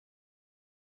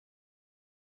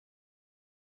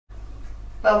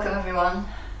Welcome everyone.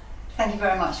 Thank you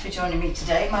very much for joining me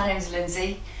today. My name is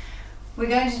Lindsay. We're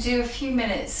going to do a few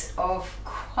minutes of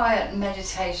quiet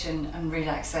meditation and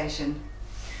relaxation.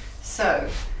 So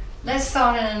let's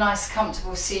start in a nice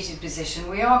comfortable seated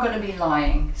position. We are going to be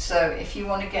lying, so if you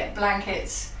want to get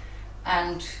blankets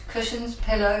and cushions,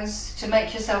 pillows to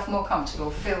make yourself more comfortable,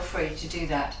 feel free to do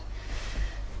that.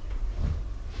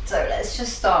 So let's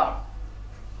just start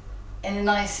in a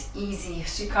nice easy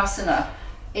Sukhasana,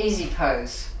 easy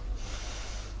pose.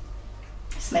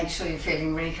 Just make sure you're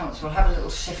feeling really comfortable. Have a little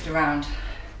shift around.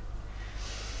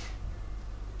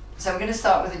 So we're going to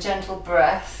start with a gentle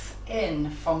breath in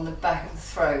from the back of the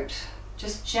throat.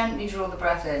 Just gently draw the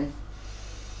breath in.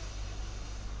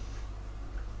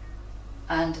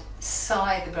 And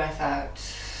sigh the breath out.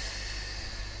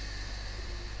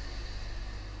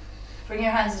 Bring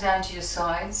your hands down to your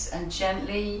sides and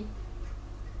gently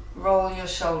roll your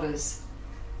shoulders.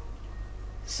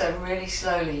 So really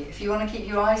slowly. If you want to keep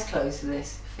your eyes closed for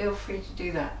this, feel free to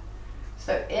do that.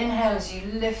 So inhale as you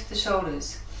lift the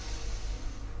shoulders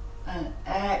and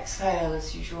exhale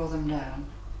as you draw them down.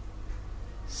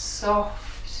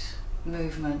 Soft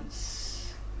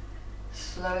movements,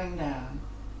 slowing down.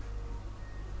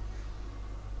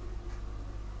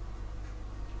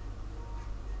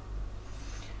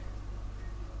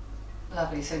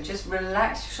 Lovely, so just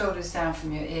relax your shoulders down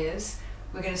from your ears.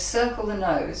 We're going to circle the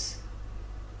nose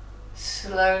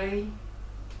slowly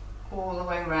all the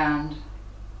way around.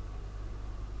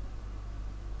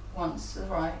 Once to the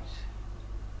right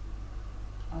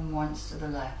and once to the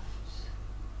left.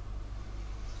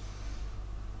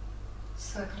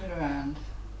 Circle it around.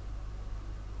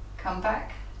 Come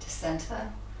back to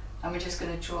center, and we're just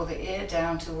going to draw the ear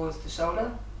down towards the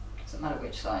shoulder. Doesn't matter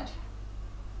which side.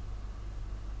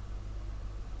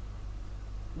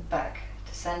 Back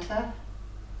to center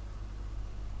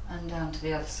and down to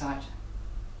the other side.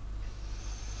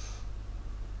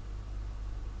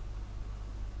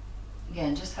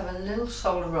 Again, just have a little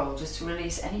shoulder roll just to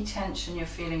release any tension you're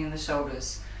feeling in the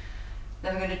shoulders.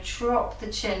 Then we're going to drop the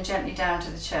chin gently down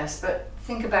to the chest, but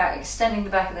think about extending the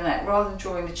back of the neck. Rather than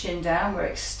drawing the chin down, we're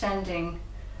extending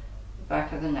the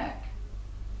back of the neck.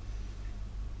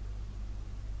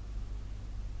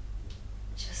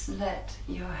 Just let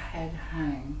your head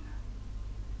hang.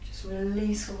 Just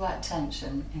release all that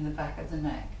tension in the back of the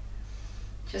neck.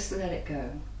 Just let it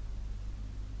go.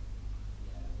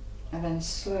 And then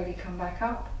slowly come back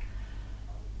up.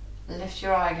 Lift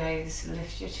your eye gaze,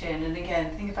 lift your chin, and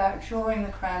again think about drawing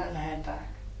the crown of the head back.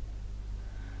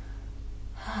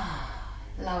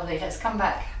 Lovely, let's come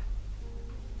back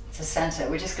to center.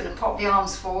 We're just going to pop the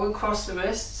arms forward, cross the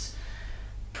wrists,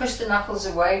 push the knuckles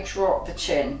away, drop the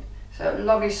chin. So a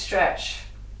lovely stretch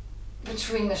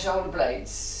between the shoulder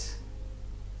blades.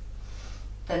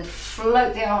 Then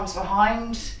float the arms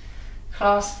behind,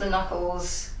 clasp the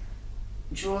knuckles,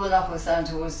 draw the knuckles down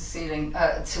towards the ceiling,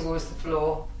 towards the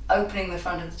floor, opening the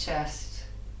front of the chest.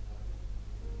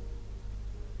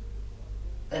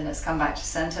 Then let's come back to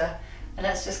center and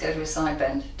let's just go to a side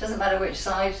bend. Doesn't matter which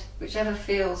side, whichever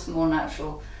feels more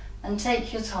natural, and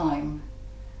take your time.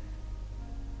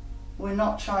 We're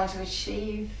not trying to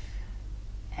achieve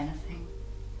anything.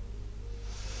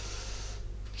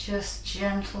 Just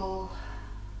gentle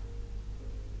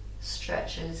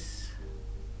stretches.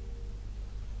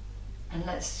 And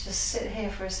let's just sit here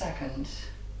for a second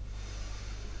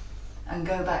and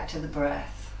go back to the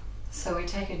breath. So we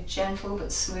take a gentle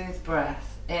but smooth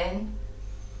breath in,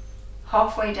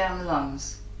 halfway down the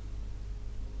lungs.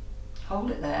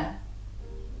 Hold it there,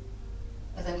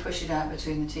 and then push it out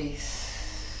between the teeth.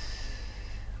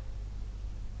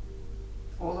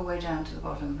 All the way down to the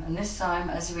bottom. And this time,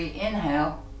 as we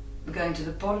inhale, we're going to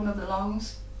the bottom of the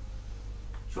lungs.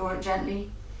 Draw it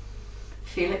gently.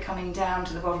 Feel it coming down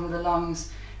to the bottom of the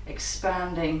lungs,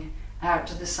 expanding out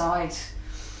to the sides.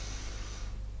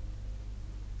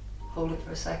 Hold it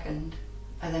for a second,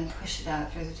 and then push it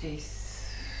out through the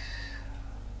teeth.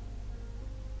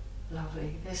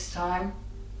 Lovely. This time,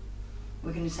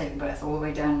 we're going to take the breath all the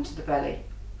way down to the belly.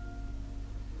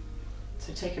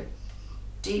 So take a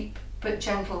deep but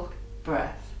gentle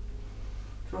breath.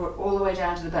 Draw it all the way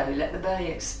down to the belly. Let the belly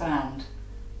expand.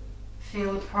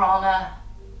 Feel the prana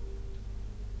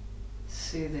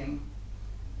soothing,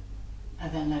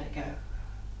 and then let it go.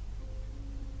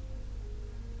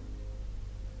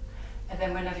 And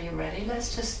then whenever you're ready,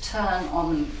 let's just turn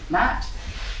on the mat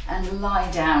and lie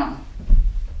down.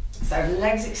 So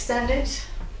legs extended.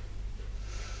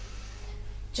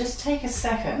 Just take a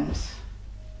second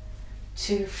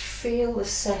to feel the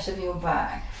set of your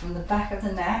back, from the back of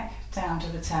the neck down to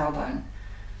the tailbone.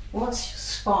 What's your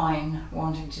spine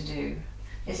wanting to do?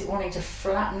 Is it wanting to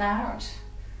flatten out?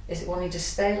 Is it wanting to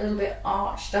stay a little bit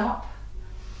arched up?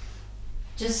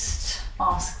 Just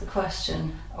ask the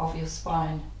question of your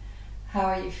spine. How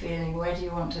are you feeling? Where do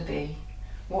you want to be?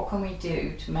 What can we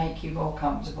do to make you more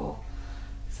comfortable?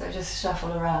 So just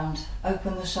shuffle around.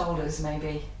 Open the shoulders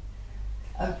maybe.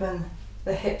 Open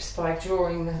the hips by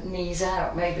drawing the knees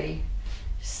out maybe.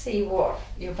 See what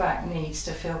your back needs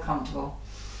to feel comfortable.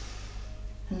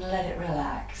 And let it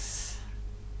relax.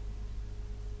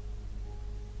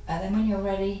 And then when you're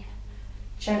ready,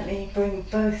 gently bring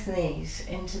both knees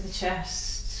into the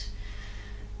chest.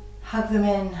 Hug them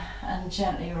in and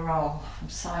gently roll from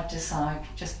side to side.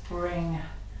 Just bring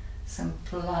some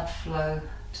blood flow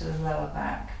to the lower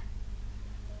back.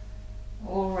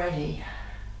 Already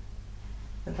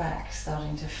the back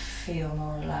starting to feel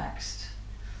more relaxed.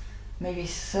 Maybe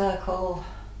circle,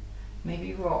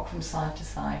 maybe rock from side to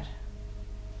side.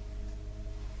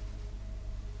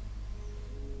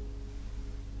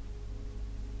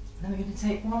 Then we're going to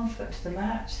take one foot to the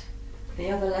mat, the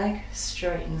other leg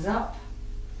straightens up.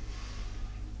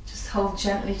 Just hold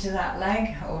gently to that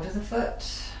leg or to the foot.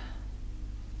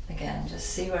 Again, just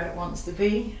see where it wants to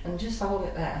be and just hold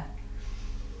it there.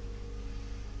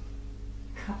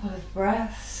 Couple of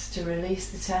breaths to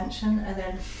release the tension and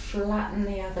then flatten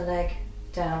the other leg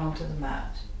down onto the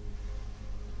mat.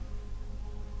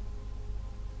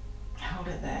 Hold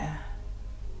it there.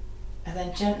 And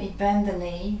then gently bend the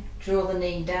knee, draw the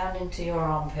knee down into your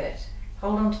armpit.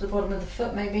 Hold on to the bottom of the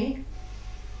foot maybe.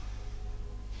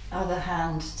 Other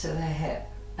hand to the hip.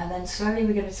 And then slowly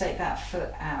we're going to take that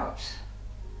foot out.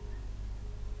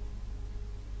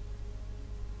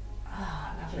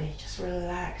 Ah, lovely. Just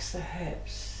relax the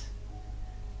hips.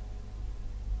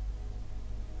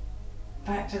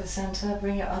 Back to the center,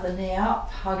 bring your other knee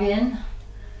up, hug in.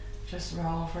 Just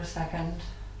roll for a second.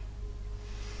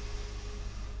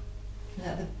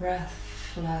 Let the breath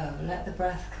flow, let the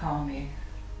breath calm you.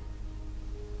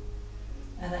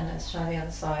 And then let's try the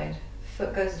other side.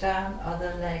 Foot goes down,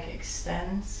 other leg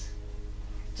extends.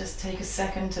 Just take a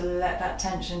second to let that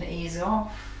tension ease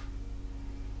off.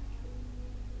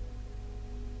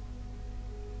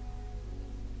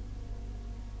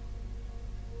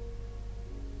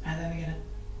 And then we're going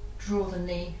to draw the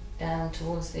knee down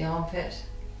towards the armpit.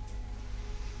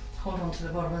 Hold on to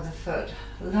the bottom of the foot.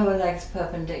 Lower legs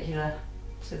perpendicular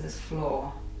to this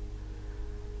floor.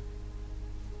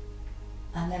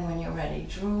 And then when you're ready,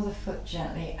 draw the foot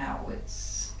gently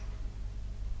outwards.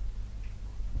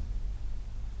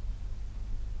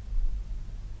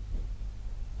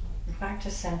 Back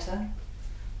to center.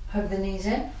 Hug the knees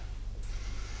in.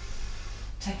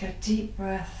 Take a deep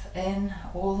breath in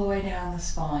all the way down the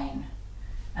spine.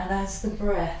 And as the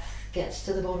breath gets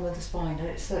to the bottom of the spine, let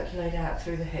it circulate out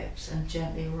through the hips and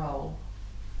gently roll.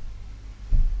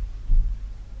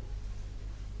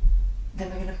 Then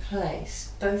we're going to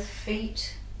place both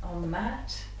feet on the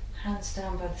mat, hands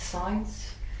down by the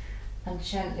sides, and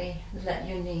gently let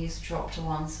your knees drop to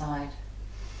one side.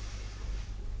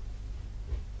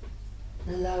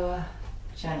 Lower,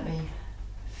 gently,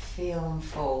 feel them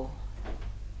fall.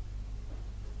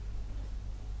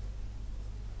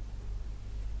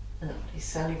 Lovely,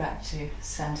 slowly back to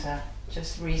center,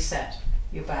 just reset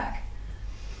your back.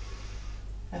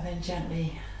 And then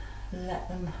gently let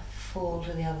them fall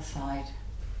to the other side.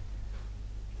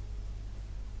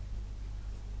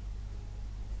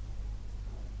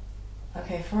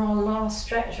 Okay, for our last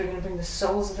stretch, we're going to bring the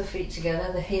soles of the feet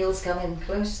together, the heels come in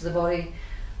close to the body,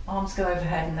 arms go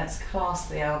overhead, and let's clasp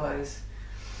the elbows.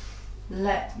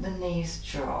 Let the knees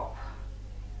drop.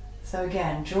 So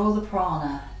again, draw the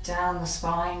prana down the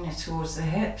spine towards the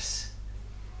hips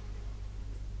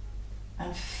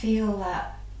and feel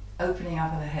that opening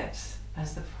up of the hips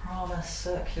as the prana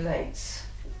circulates.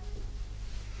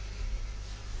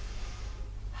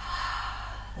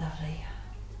 Lovely.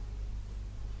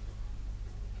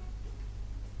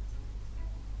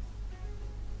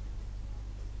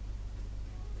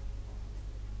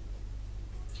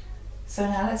 So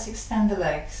now let's extend the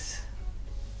legs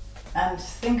and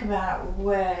think about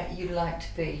where you'd like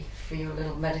to be for your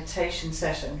little meditation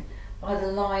session, either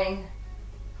lying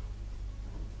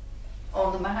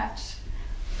on the mat,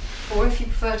 or if you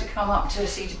prefer to come up to a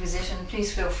seated position,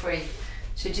 please feel free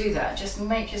to do that. Just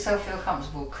make yourself feel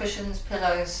comfortable. Cushions,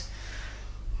 pillows,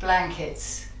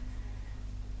 blankets.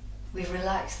 We've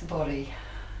relaxed the body,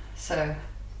 so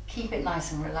keep it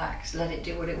nice and relaxed. Let it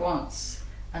do what it wants,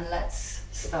 and let's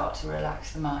start to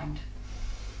relax the mind.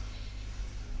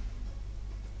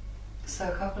 So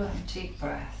a couple of deep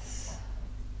breaths.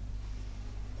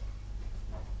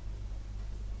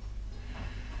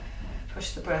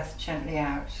 Push the breath gently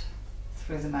out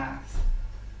through the mouth.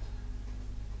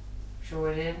 Draw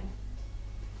it in.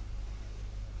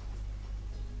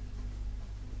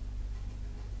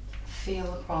 Feel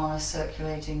the prana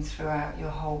circulating throughout your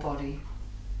whole body.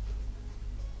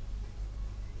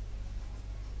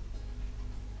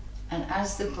 And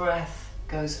as the breath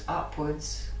goes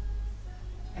upwards,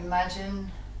 imagine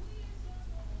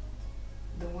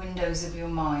the windows of your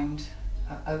mind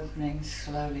are opening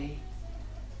slowly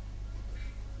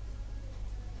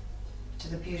to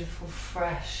the beautiful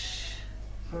fresh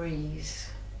breeze,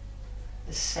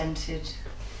 the scented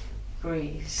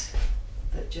breeze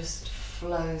that just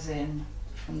flows in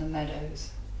from the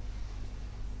meadows,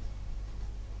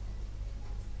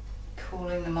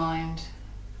 cooling the mind,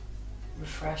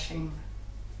 refreshing,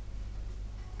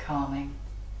 calming.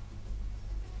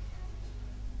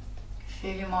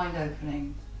 Feel your mind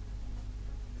opening.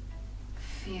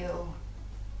 Feel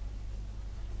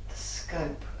the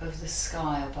scope of the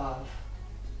sky above,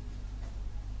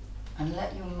 and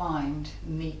let your mind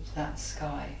meet that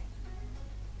sky.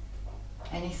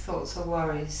 Any thoughts or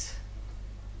worries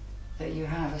that you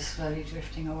have are slowly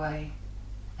drifting away.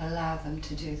 Allow them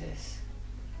to do this.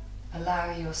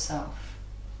 Allow yourself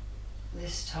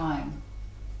this time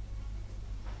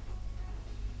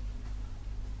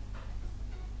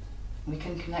we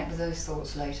can connect with those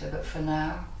thoughts later, but for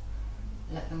now,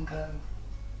 let them go.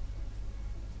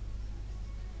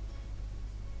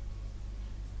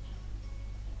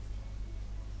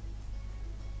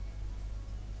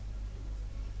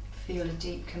 Feel a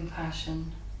deep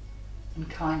compassion and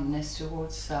kindness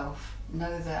towards self.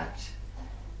 Know that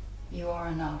you are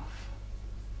enough.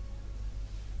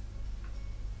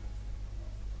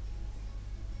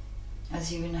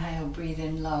 As you inhale, breathe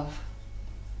in love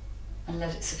and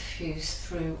let it suffuse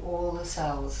through all the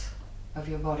cells of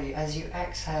your body. As you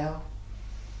exhale,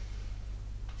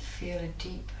 feel a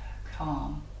deep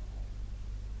calm.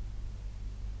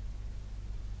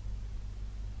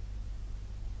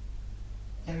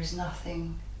 There is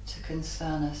nothing to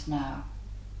concern us now.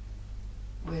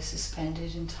 We're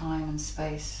suspended in time and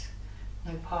space.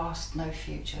 No past, no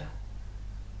future.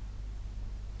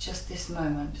 Just this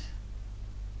moment.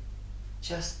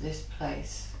 Just this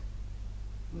place.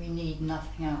 We need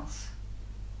nothing else.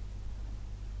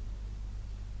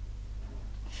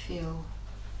 Feel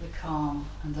the calm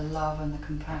and the love and the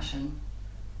compassion.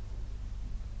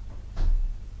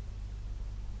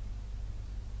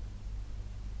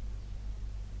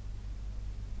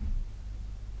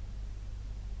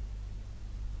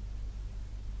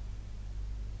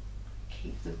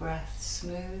 Keep the breath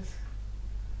smooth,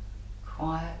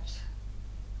 quiet.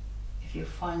 If you're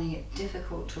finding it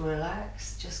difficult to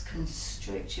relax, just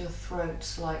constrict your throat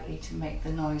slightly to make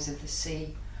the noise of the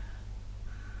sea.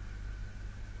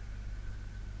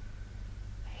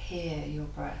 Hear your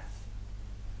breath.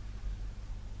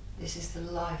 This is the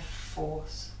life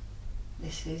force.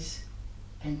 This is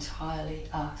entirely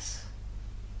us.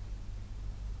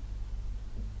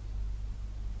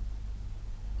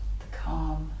 The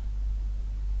calm,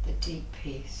 the deep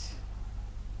peace.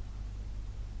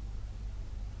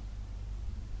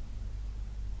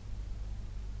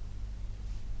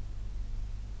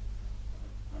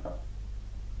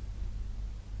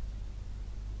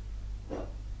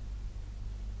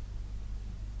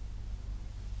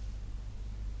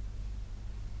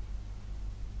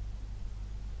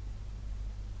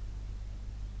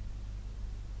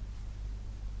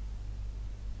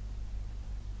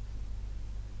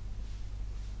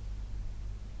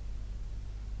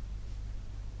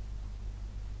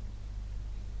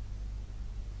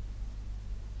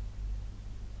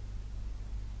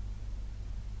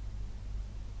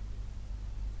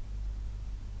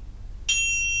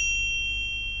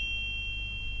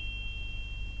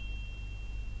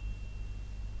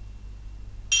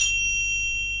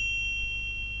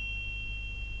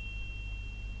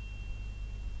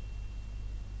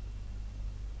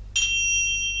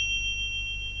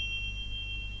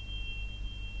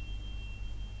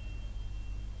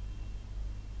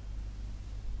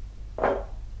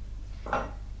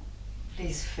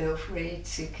 Please feel free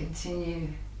to continue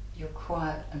your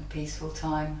quiet and peaceful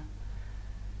time.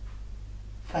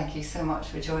 Thank you so much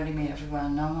for joining me,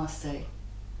 everyone. Namaste.